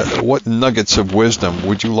 what nuggets of wisdom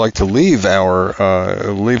would you like to leave our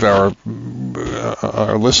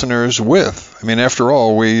listeners with? I mean, after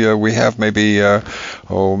all, we have maybe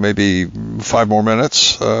 5 more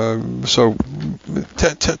minutes. So,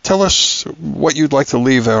 tell us what you'd like to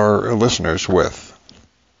leave our listeners with.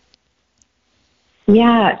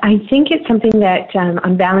 Yeah, I think it's something that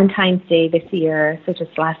on Valentine's Day this year, so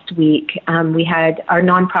just last week, we had our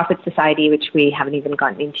nonprofit society, which we haven't even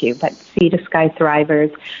gotten into, but Sea to Sky Thrivers.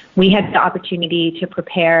 We had the opportunity to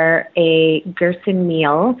prepare a Gerson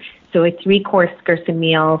meal, so a 3-course Gerson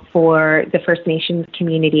meal for the First Nations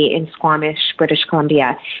community in Squamish, British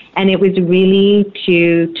Columbia. And it was really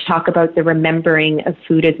to talk about the remembering of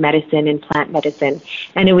food as medicine and plant medicine.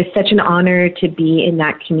 And it was such an honor to be in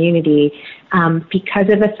that community, because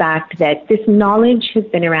of the fact that this knowledge has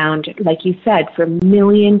been around, like you said, for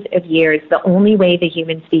millions of years. The only way the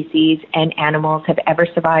human species and animals have ever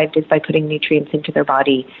survived is by putting nutrients into their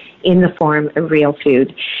body in the form of real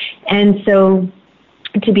food. And so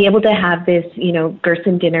to be able to have this,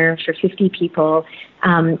 Gerson dinner for 50 people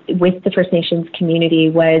with the First Nations community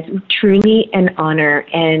was truly an honor.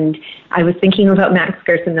 And I was thinking about Max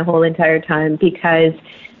Gerson the whole entire time, because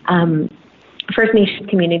First Nations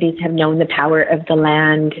communities have known the power of the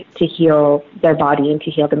land to heal their body and to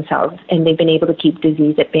heal themselves. And they've been able to keep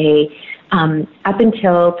disease at bay up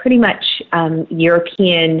until pretty much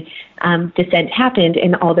European descent happened,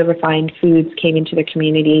 and all the refined foods came into their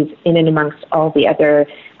communities in and amongst all the other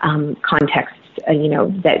contexts,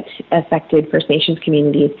 that affected First Nations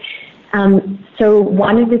communities. So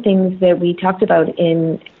one of the things that we talked about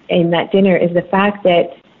in that dinner is the fact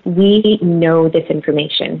that we know this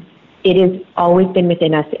information. It has always been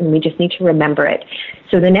within us, and we just need to remember it.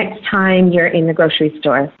 So the next time you're in the grocery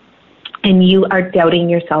store and you are doubting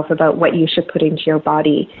yourself about what you should put into your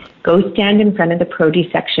body, go stand in front of the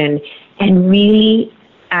produce section and really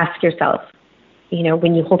ask yourself, you know,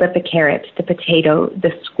 when you hold up the carrot, the potato,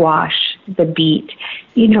 the squash, the beet,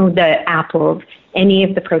 you know, the apples, any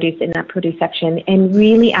of the produce in that produce section, and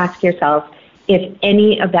really ask yourself if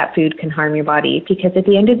any of that food can harm your body. Because at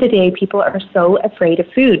the end of the day, people are so afraid of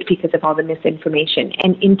food because of all the misinformation.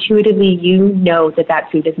 And intuitively, you know that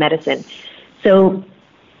that food is medicine. So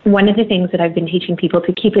one of the things that I've been teaching people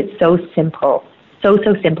to keep it so simple, so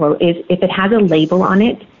simple, is if it has a label on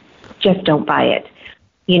it, just don't buy it.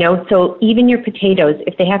 You know, so even your potatoes,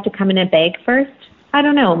 if they have to come in a bag first, I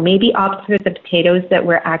don't know, maybe opt for the potatoes that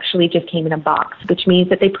were actually just came in a box, which means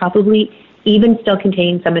that they probably even still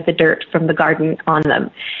contain some of the dirt from the garden on them.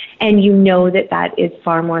 And you know that that is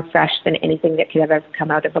far more fresh than anything that could ever come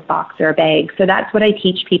out of a box or a bag. So that's what I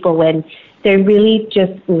teach people when they're really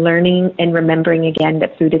just learning and remembering again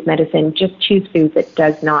that food is medicine. Just choose food that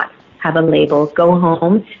does not have a label. Go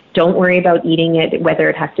home. Don't worry about eating it, whether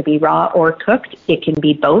it has to be raw or cooked. It can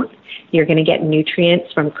be both. You're going to get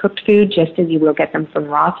nutrients from cooked food just as you will get them from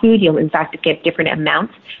raw food. You'll, in fact, get different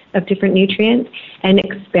amounts of different nutrients. And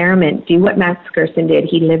experiment. Do what Max Gerson did.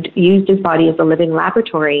 He used his body as a living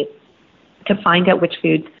laboratory to find out which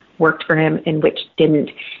foods worked for him and which didn't.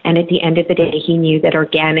 And at the end of the day, he knew that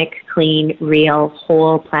organic, clean, real,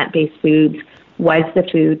 whole, plant-based foods was the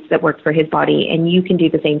foods that worked for his body. And you can do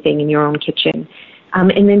the same thing in your own kitchen.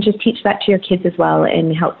 And then just teach that to your kids as well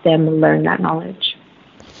and help them learn that knowledge.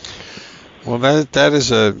 Well, that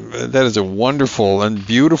is a wonderful and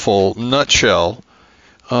beautiful nutshell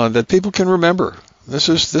that people can remember. This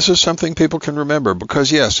is something people can remember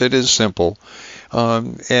because yes, it is simple,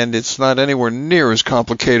 and it's not anywhere near as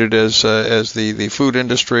complicated as the food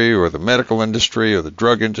industry or the medical industry or the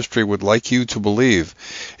drug industry would like you to believe.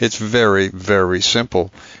 It's very, very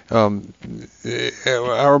simple. We've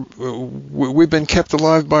been kept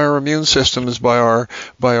alive by our immune systems, by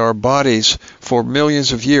our bodies for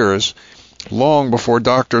millions of years. Long before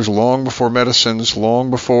doctors, long before medicines, long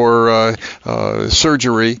before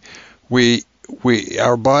surgery,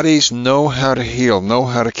 our bodies know how to heal, know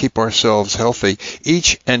how to keep ourselves healthy.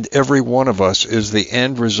 Each and every one of us is the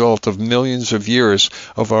end result of millions of years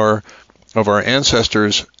of our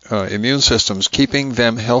ancestors' immune systems, keeping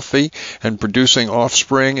them healthy and producing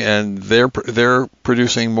offspring, and they're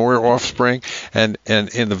producing more offspring, and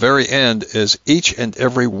in the very end is each and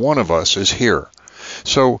every one of us is here.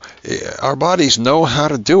 So our bodies know how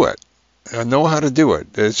to do it.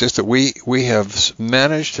 It's just that we have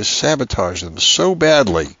managed to sabotage them so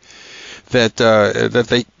badly that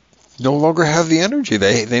they no longer have the energy.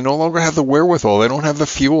 They no longer have the wherewithal. They don't have the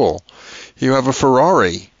fuel. You have a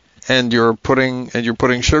Ferrari, and you're putting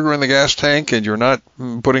sugar in the gas tank, and you're not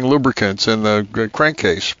putting lubricants in the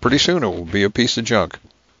crankcase. Pretty soon it will be a piece of junk.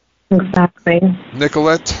 Exactly.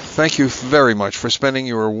 Nicolette, thank you very much for spending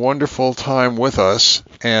your wonderful time with us,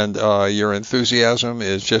 and your enthusiasm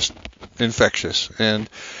is just infectious, and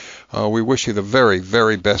we wish you the very,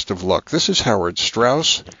 very best of luck. This is Howard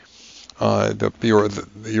Strauss,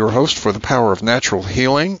 your host for The Power of Natural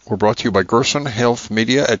Healing. We're brought to you by Gerson Health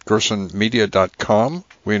Media at gersonmedia.com.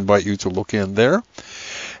 We invite you to look in there,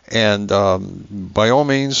 and by all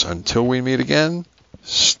means, until we meet again,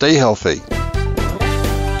 stay healthy.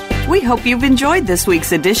 We hope you've enjoyed this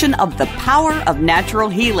week's edition of The Power of Natural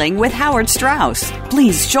Healing with Howard Strauss.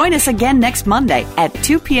 Please join us again next Monday at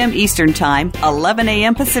 2 p.m. Eastern Time, 11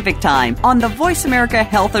 a.m. Pacific Time on the Voice America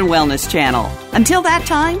Health and Wellness Channel. Until that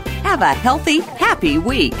time, have a healthy, happy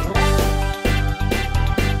week.